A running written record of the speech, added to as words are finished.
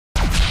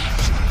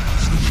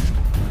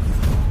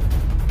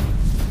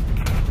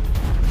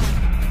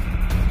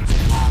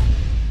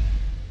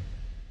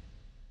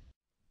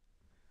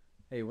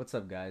Hey, what's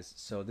up, guys?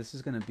 So this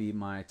is going to be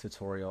my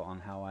tutorial on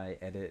how I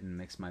edit and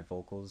mix my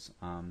vocals.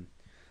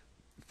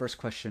 First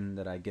question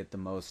that I get the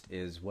most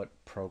is what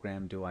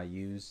program do I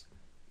use?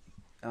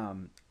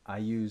 I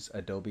use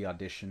Adobe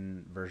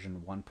Audition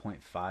version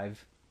 1.5.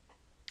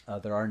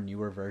 There are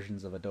newer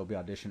versions of Adobe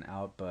Audition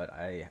out, but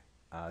I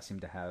seem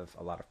to have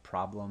a lot of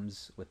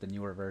problems with the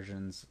newer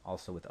versions,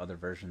 also with other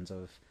versions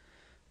of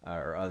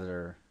or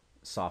other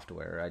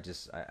software.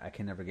 I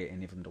can never get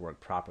any of them to work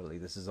properly.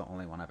 This is the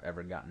only one I've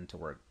ever gotten to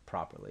work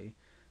properly.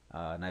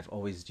 And I've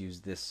always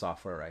used this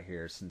software right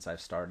here since I've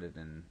started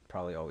and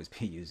probably always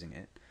be using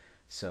it.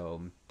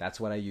 So that's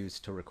what I use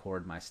to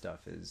record my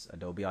stuff is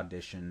Adobe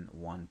Audition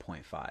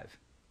 1.5.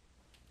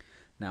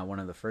 Now, one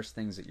of the first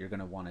things that you're going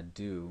to want to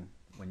do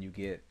when you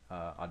get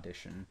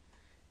Audition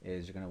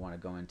is you're going to want to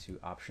go into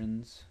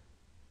Options,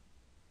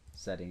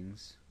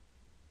 Settings,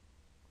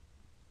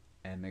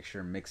 and make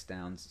sure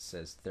Mixdowns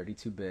says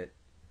 32-bit,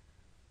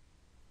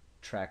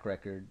 track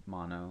record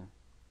mono,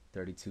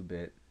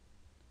 32-bit,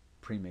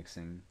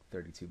 premixing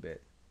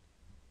 32-bit,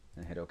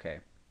 and hit OK.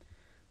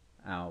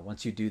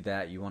 Once you do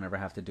that, you won't ever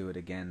have to do it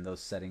again. Those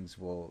settings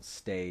will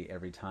stay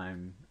every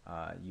time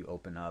you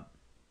open up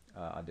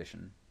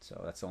Audition. So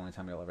that's the only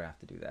time you'll ever have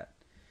to do that.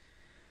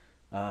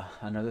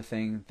 Another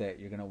thing that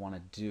you're going to want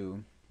to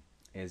do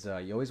is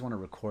you always want to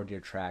record your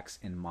tracks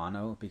in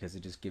mono because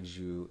it just gives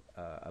you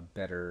a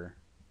better,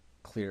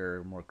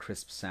 clearer, more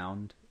crisp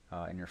sound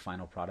in your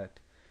final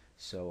product.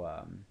 So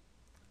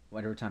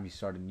whenever time you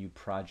start a new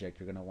project,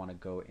 you're going to want to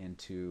go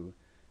into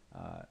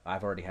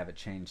I've already have it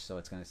changed, so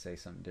it's going to say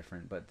something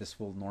different, but this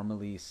will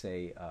normally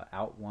say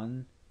out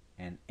one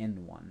and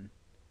in one.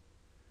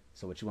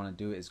 So what you want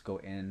to do is go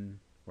in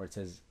where it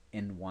says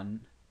in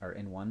one, or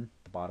in one,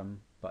 the bottom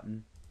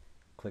button,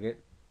 click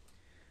it,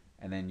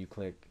 and then you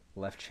click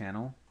left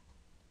channel,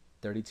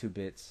 32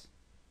 bits,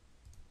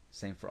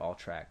 same for all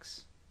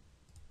tracks.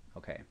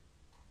 Okay,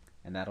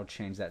 and that'll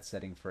change that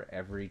setting for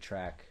every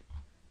track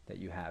that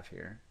you have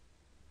here.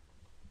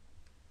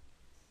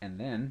 And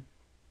then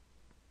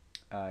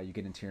you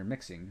get into your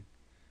mixing.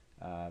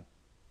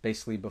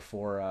 Basically,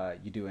 before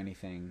you do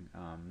anything,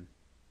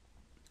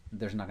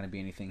 there's not going to be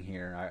anything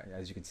here.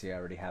 As you can see, I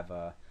already have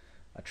a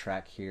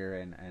track here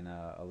and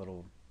a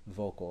little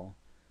vocal.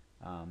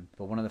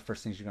 But one of the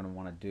first things you're going to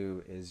want to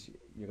do is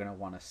you're going to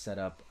want to set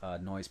up a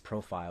noise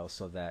profile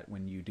so that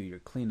when you do your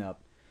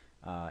cleanup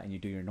and you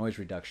do your noise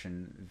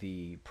reduction,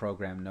 the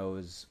program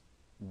knows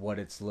what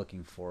it's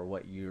looking for,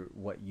 what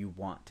you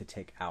want to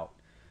take out.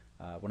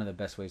 One of the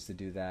best ways to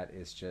do that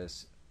is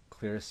just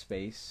clear a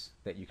space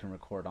that you can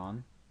record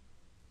on,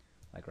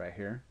 like right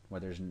here, where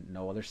there's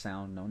no other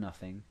sound, no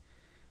nothing.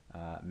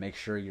 Make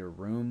sure your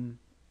room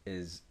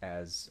is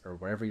or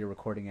wherever you're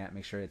recording at,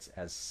 make sure it's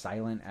as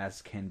silent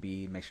as can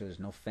be. Make sure there's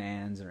no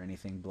fans or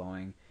anything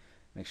blowing.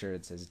 Make sure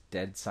it's as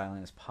dead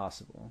silent as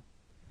possible.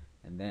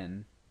 And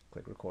then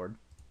click record.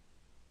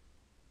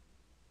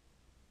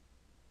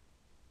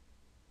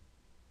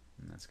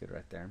 And that's good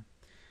right there.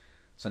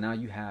 So now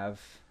you have,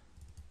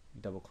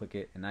 you double click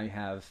it, and now you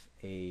have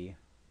a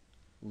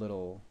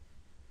little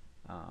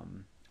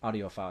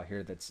audio file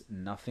here that's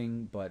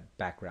nothing but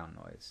background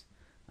noise.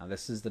 Now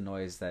this is the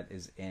noise that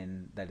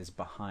is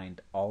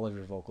behind all of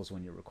your vocals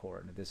when you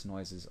record. This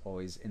noise is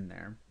always in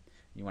there.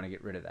 You want to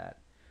get rid of that.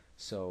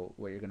 So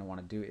what you're going to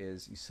want to do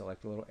is you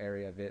select a little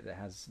area of it that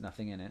has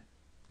nothing in it,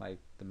 like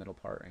the middle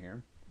part right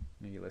here.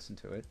 And you listen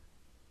to it.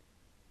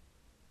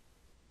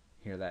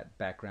 Hear that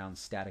background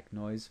static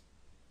noise?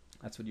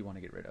 That's what you want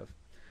to get rid of.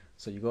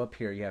 So you go up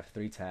here, you have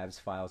 3 tabs,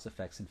 Files,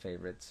 Effects, and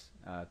Favorites.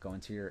 Go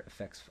into your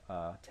Effects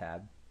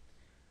tab,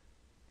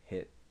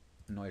 hit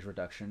Noise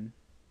Reduction,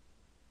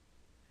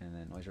 and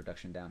then Noise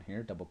Reduction down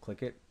here, double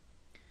click it,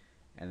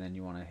 and then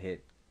you want to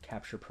hit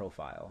Capture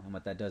Profile. And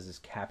what that does is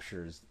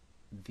captures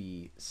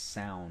the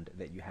sound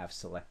that you have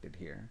selected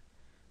here,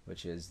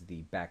 which is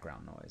the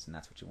background noise, and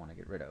that's what you want to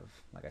get rid of,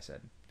 like I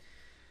said.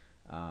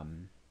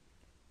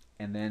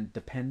 And then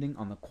depending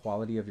on the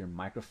quality of your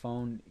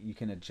microphone, you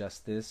can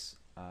adjust this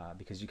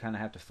because you kind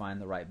of have to find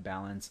the right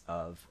balance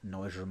of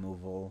noise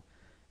removal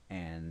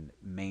and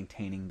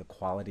maintaining the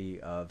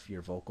quality of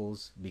your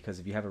vocals. Because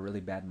if you have a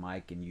really bad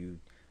mic and you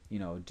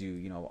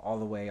do all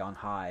the way on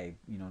high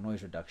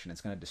noise reduction,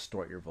 it's going to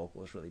distort your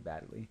vocals really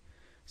badly.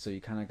 So you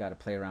kind of got to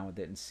play around with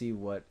it and see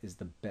what is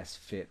the best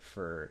fit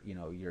for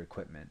your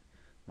equipment.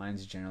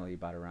 Mine's generally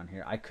about around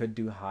here. I could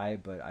do high,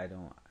 but I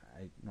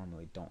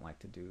normally don't like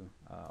to do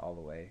all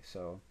the way,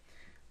 so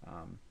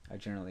I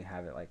generally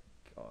have it like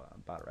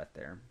about right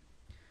there.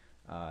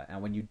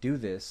 And when you do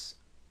this,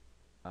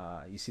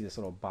 you see this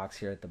little box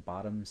here at the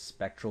bottom,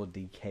 spectral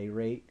decay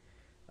rate.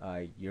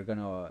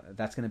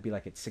 That's gonna be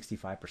like at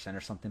 65%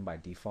 or something by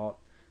default.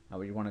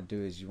 What you want to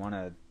do is you want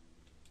to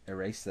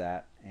erase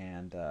that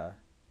and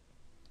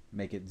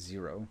make it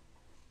 0.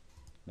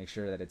 Make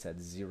sure that it's at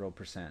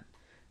 0%,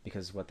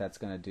 because what that's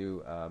gonna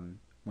do,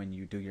 when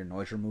you do your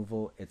noise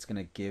removal, it's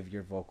gonna give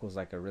your vocals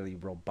like a really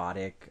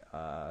robotic,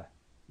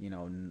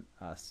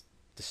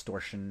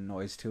 distortion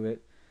noise to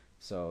it.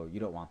 So you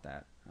don't want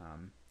that.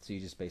 So you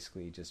just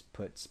basically just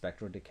put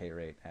spectral decay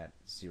rate at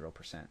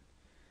 0%.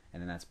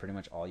 And then that's pretty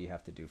much all you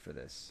have to do for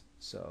this.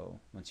 So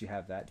once you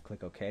have that,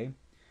 click OK.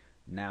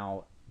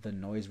 Now the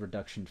noise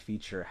reduction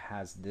feature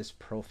has this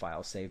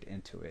profile saved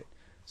into it.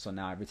 So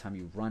now every time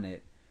you run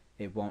it,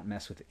 it won't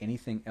mess with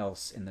anything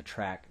else in the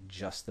track,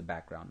 just the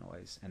background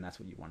noise. And that's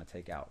what you want to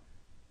take out.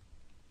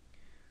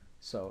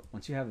 So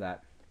once you have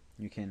that,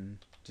 you can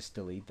just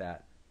delete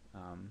that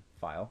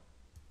file.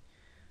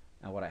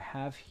 Now what I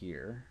have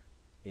here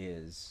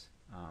is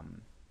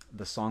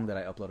the song that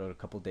I uploaded a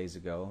couple days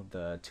ago,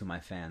 the To My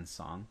Fans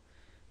song.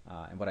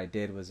 And what I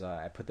did was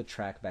I put the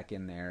track back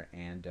in there,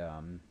 and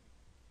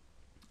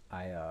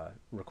I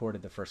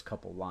recorded the first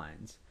couple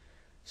lines.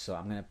 So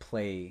I'm going to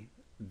play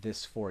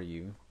this for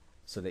you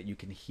so that you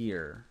can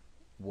hear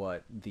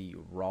what the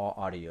raw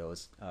audio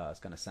is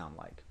going to sound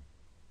like.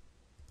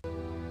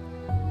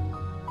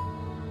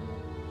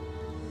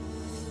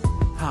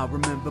 I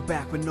remember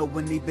back when no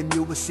one even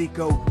knew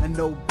ASIKO, and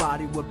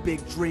nobody with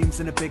big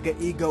dreams and a bigger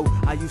ego.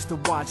 I used to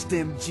watch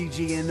them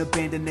GG in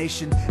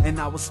Abandonation, and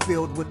I was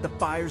filled with the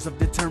fires of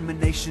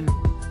determination.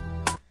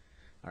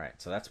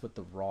 Alright, so that's what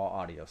the raw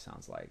audio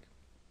sounds like.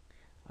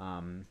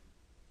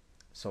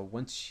 So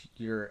once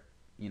you're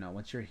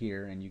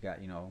here and you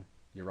got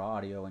your raw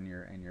audio and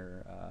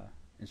your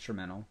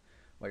instrumental,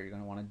 what you're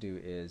going to want to do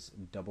is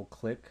double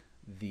click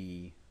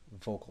the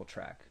vocal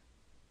track,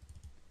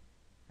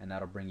 and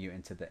that'll bring you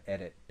into the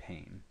edit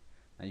pane.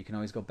 Now you can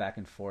always go back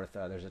and forth.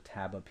 There's a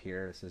tab up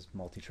here that says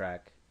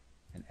multi-track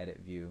and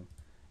edit view.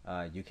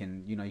 You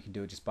can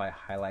do it just by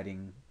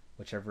highlighting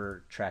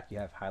whichever track you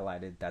have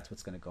highlighted. That's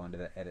what's going to go into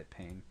the edit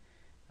pane.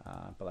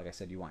 But like I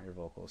said, you want your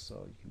vocals,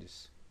 so you can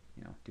just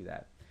do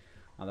that.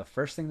 Now the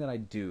first thing that I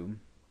do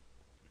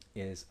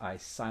is I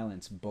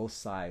silence both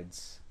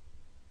sides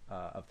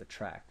of the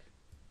track,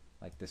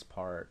 like this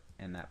part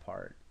and that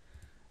part.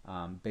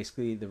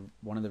 Basically,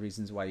 one of the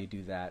reasons why you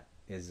do that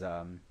is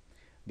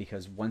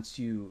because once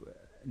you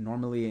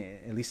normally,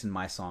 at least in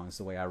my songs,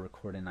 the way I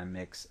record and I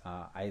mix,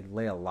 I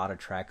lay a lot of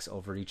tracks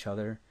over each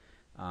other,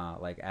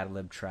 like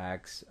ad-lib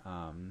tracks,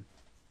 and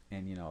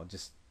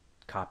just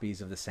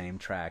copies of the same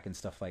track and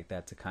stuff like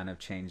that to kind of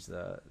change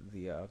the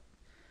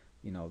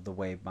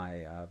way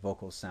my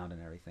vocals sound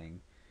and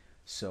everything.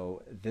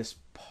 So this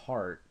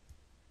part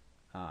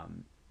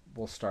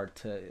will start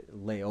to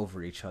lay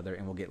over each other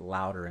and will get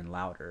louder and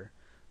louder.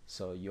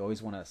 So you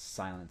always want to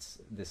silence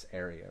this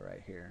area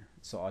right here.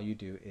 So all you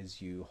do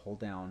is you hold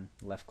down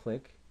left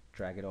click,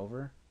 drag it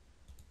over,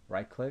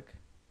 right click,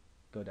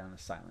 go down to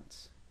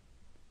silence.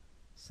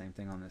 Same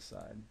thing on this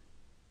side.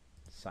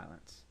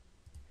 Silence.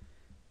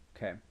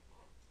 Okay.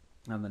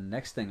 Now the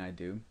next thing I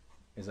do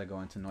is I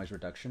go into noise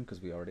reduction, because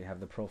we already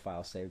have the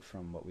profile saved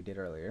from what we did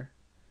earlier.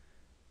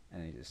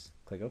 And you just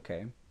click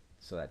OK.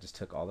 So that just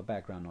took all the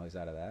background noise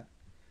out of that.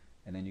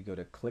 And then you go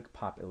to click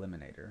pop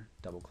eliminator,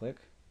 double click,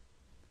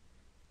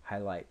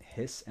 highlight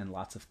hiss and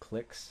lots of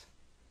clicks,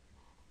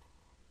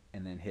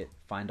 and then hit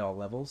find all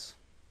levels.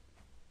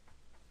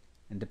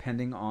 And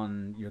depending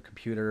on your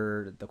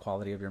computer, the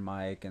quality of your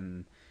mic,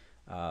 and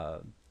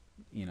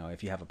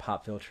if you have a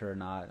pop filter or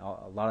not,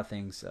 a lot of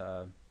things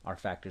are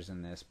factors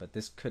in this, but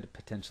this could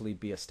potentially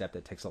be a step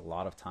that takes a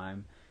lot of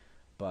time.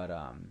 But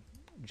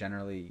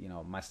generally,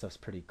 my stuff's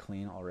pretty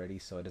clean already,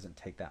 so it doesn't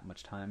take that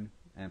much time,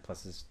 and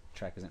plus this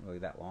track isn't really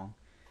that long.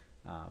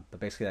 But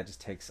basically that just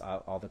takes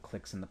out all the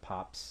clicks and the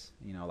pops,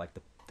 like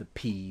the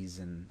P's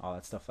and all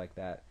that stuff like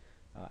that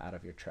out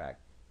of your track.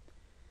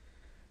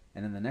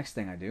 And then the next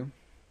thing I do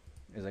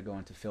is I go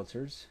into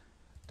filters,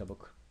 double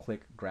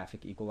click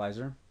graphic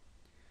equalizer.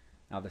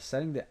 Now the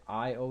setting that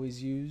I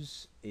always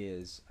use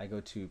is I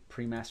go to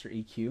pre-master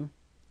EQ,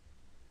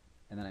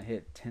 and then I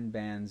hit 10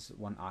 bands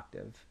 1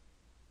 octave,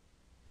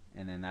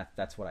 and then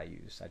that's what I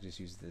use. I just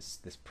use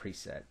this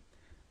preset.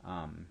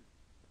 A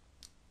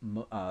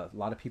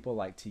lot of people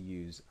like to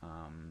use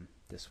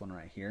this one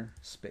right here,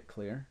 Spit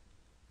Clear.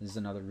 This is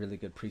another really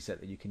good preset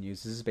that you can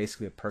use. This is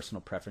basically a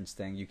personal preference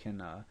thing. You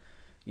can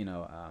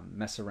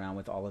mess around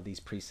with all of these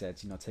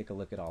presets, take a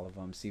look at all of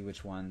them, see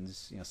which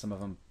ones, some of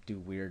them do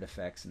weird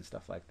effects and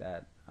stuff like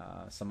that.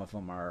 Some of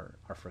them are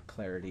for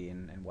clarity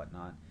and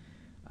whatnot.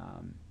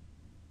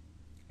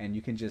 And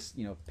you can just,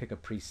 pick a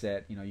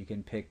preset, you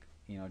can pick,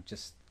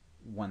 just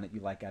one that you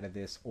like out of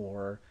this,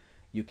 or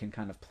you can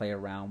kind of play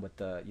around with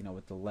the,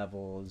 with the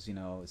levels,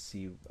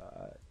 see,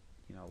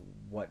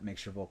 what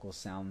makes your vocals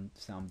sound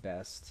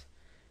best.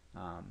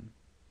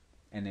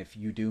 And if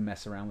you do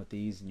mess around with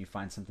these and you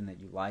find something that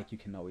you like, you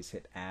can always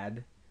hit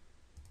add,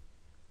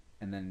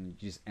 and then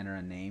you just enter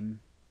a name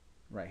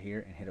right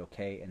here and hit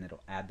OK, and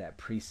it'll add that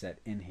preset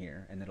in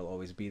here, and it'll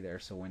always be there.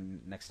 So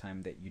when next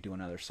time that you do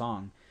another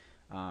song,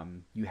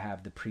 you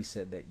have the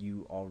preset that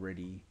you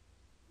already,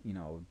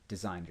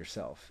 designed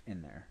yourself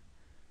in there.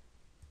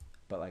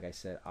 But like I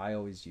said, I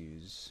always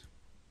use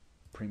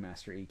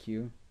pre-master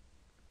EQ,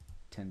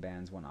 10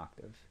 bands 1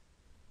 octave,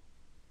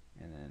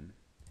 and then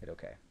hit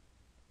OK.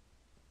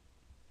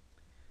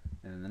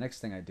 And then the next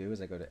thing I do is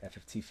I go to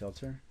FFT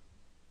filter,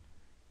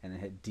 and then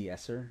hit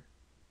de-esser,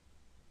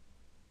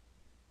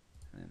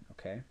 and then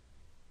OK.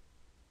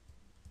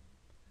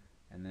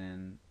 And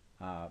then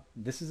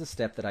this is a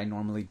step that I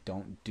normally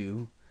don't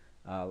do.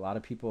 A lot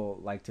of people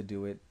like to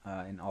do it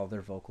in all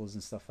their vocals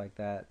and stuff like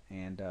that.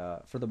 And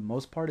for the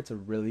most part, it's a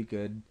really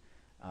good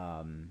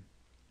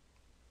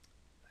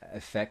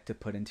effect to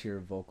put into your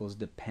vocals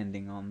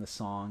depending on the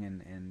song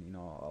and you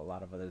know, a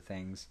lot of other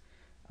things.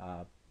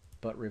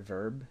 But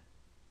reverb,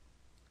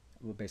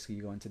 well, basically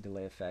you go into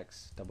delay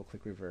effects, double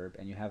click reverb,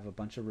 and you have a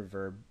bunch of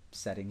reverb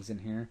settings in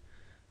here,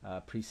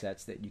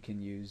 presets that you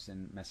can use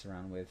and mess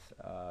around with.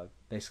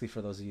 Basically,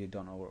 for those of you who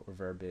don't know what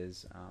reverb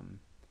is,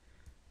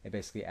 it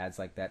basically adds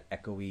like that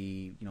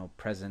echoey, you know,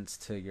 presence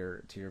to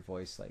your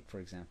voice. Like for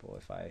example,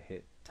 if I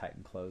hit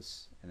tighten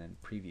close and then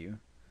preview,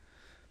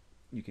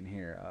 you can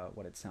hear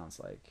what it sounds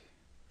like.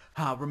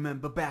 I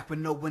remember back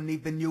when no one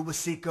even knew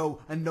ASIKO,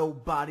 a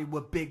nobody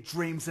with big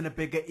dreams and a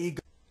bigger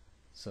ego.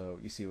 So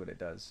you see what it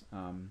does.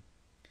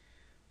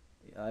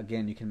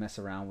 Again, you can mess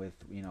around with,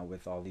 you know,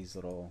 with all these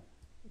little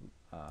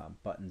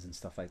buttons and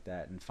stuff like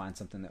that, and find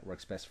something that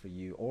works best for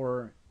you.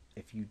 Or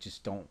if you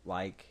just don't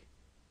like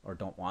or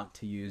don't want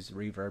to use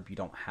reverb, you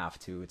don't have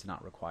to. It's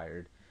not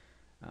required.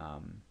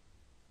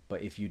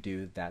 But if you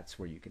do, that's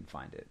where you can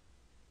find it.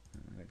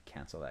 I'm going to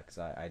cancel that because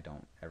I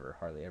don't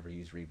hardly ever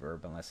use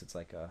reverb unless it's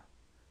like a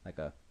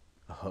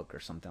hook or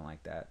something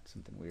like that,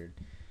 something weird.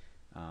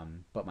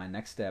 But my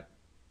next step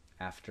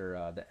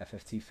after the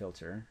FFT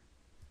filter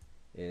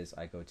is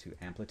I go to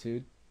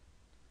amplitude,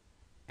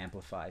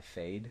 amplify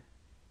fade,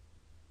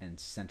 and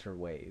center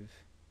wave,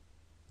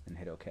 and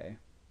hit OK.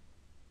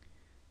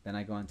 Then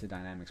I go into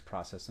dynamics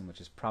processing, which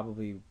is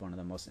probably one of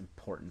the most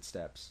important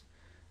steps.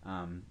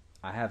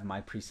 I have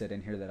my preset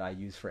in here that I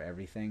use for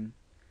everything.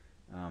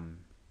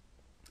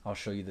 I'll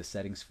show you the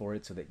settings for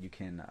it so that you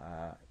can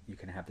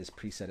have this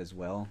preset as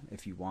well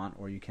if you want,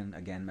 or you can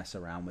again mess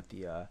around with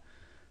the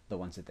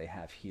ones that they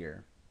have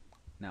here.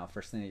 Now,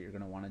 first thing that you're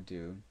going to want to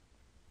do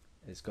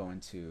is go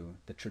into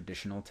the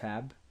traditional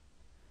tab.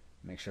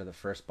 Make sure the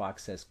first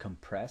box says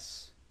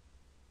compress,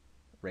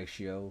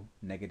 ratio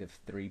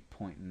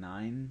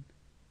 -3.9,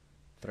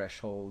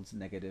 thresholds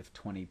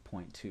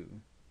 -20.2,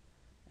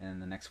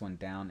 and the next one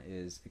down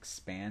is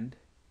expand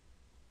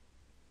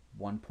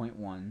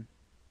 1.1,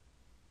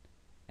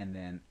 and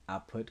then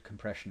output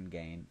compression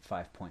gain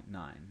 5.9,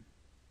 and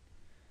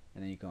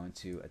then you go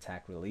into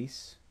attack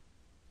release,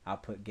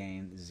 output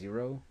gain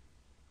 0,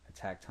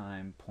 attack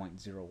time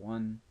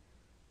 0.01,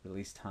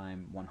 release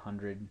time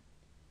 100,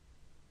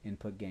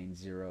 input gain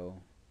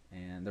 0,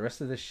 and the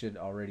rest of this should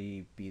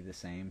already be the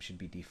same, should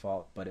be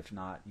default, but if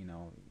not, you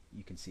know,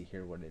 you can see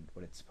here what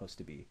it's supposed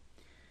to be.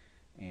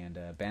 And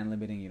band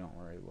limiting, you don't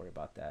worry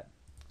about that.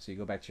 So you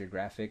go back to your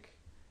graphic,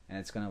 and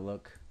it's gonna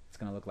look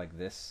like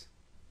this,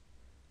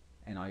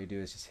 and all you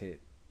do is just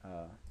hit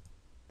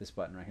this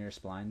button right here,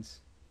 splines,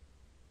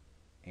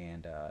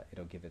 and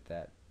it'll give it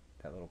that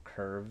little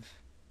curve,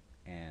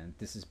 and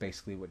this is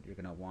basically what you're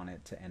gonna want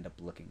it to end up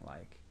looking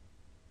like.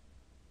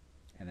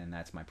 And then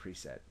that's my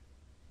preset.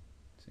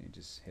 So you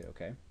just hit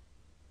OK.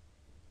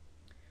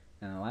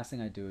 And the last thing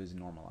I do is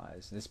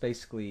normalize. This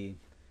basically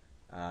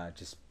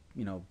just,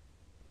 you know,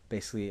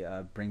 basically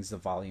brings the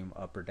volume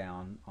up or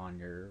down on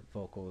your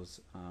vocals,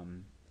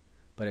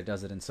 but it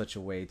does it in such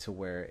a way to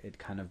where it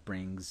kind of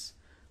brings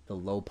the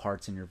low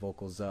parts in your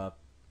vocals up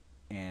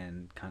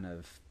and kind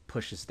of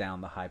pushes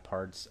down the high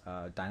parts.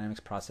 Dynamics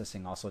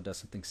processing also does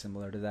something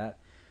similar to that.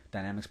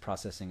 Dynamics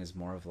processing is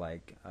more of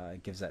like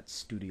it gives that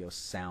studio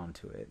sound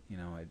to it, you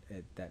know,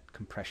 that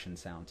compression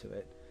sound to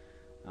it.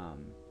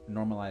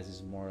 Normalize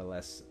is more or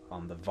less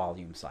on the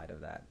volume side of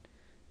that.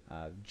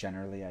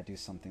 Generally, I do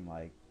something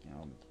like, you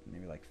know,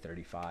 maybe like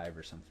 35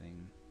 or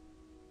something.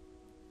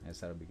 I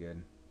guess that'll be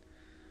good.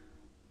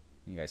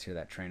 You guys hear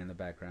that train in the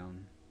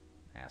background?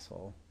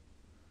 Asshole.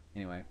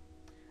 Anyway,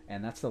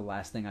 and that's the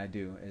last thing I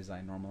do is I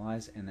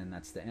normalize, and then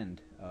that's the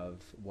end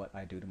of what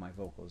I do to my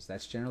vocals.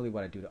 That's generally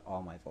what I do to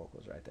all my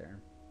vocals right there.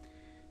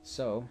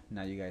 So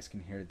now you guys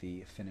can hear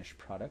the finished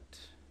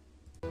product.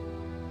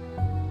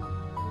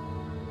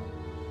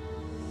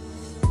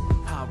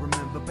 I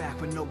remember back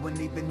when no one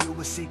even knew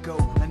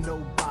ASIKO, a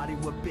nobody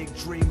with big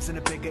dreams and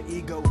a bigger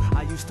ego.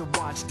 I used to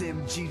watch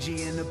them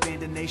GG in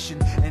abandonation,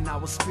 and I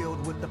was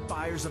filled with the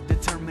fires of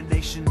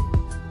determination.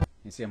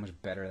 You see how much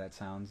better that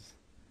sounds?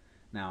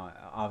 Now,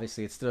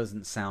 obviously, it still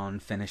doesn't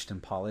sound finished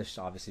and polished,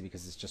 obviously,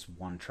 because it's just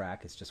one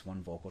track. It's just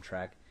one vocal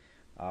track.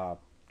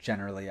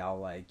 Generally,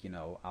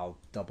 I'll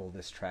double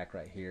this track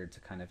right here to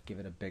kind of give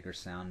it a bigger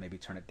sound, maybe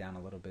turn it down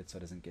a little bit so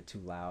it doesn't get too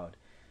loud.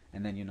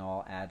 And then,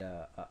 I'll add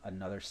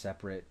another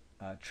separate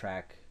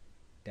track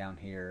down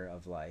here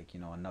of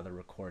another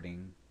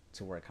recording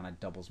to where it kind of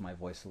doubles my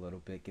voice a little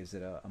bit, gives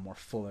it a more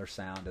fuller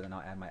sound, and then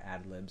I'll add my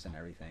ad-libs and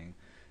everything.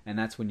 And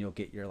that's when you'll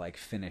get your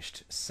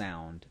finished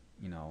sound,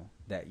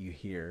 that you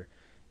hear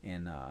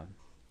in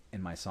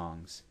my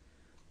songs.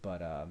 But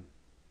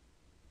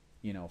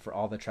for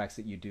all the tracks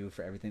that you do,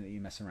 for everything that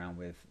you mess around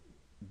with,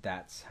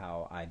 that's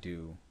how I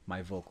do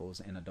my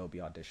vocals in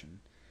Adobe Audition.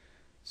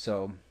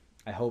 So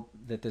I hope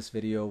that this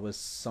video was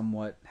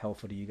somewhat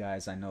helpful to you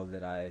guys. I know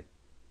that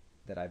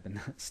I've been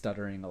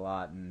stuttering a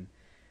lot, and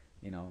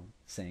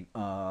saying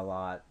a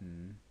lot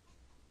and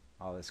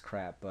all this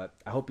crap. But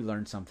I hope you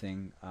learned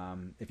something.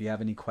 If you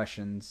have any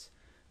questions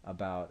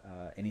about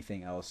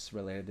anything else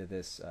related to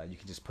this, you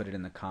can just put it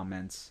in the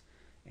comments,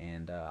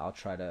 and I'll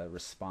try to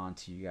respond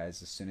to you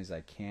guys as soon as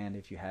I can.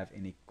 If you have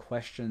any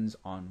questions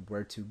on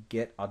where to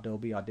get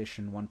Adobe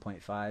Audition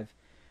 1.5,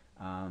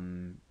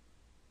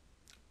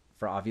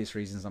 for obvious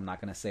reasons, I'm not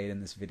going to say it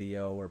in this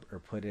video or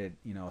put it,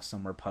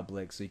 somewhere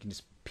public. So you can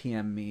just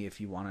PM me if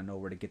you want to know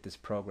where to get this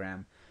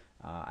program.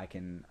 I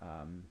can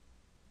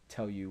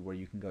tell you where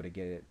you can go to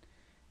get it.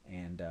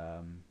 And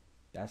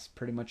that's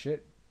pretty much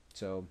it.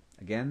 So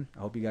again,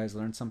 I hope you guys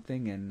learned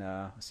something, and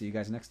I'll see you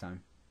guys next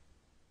time.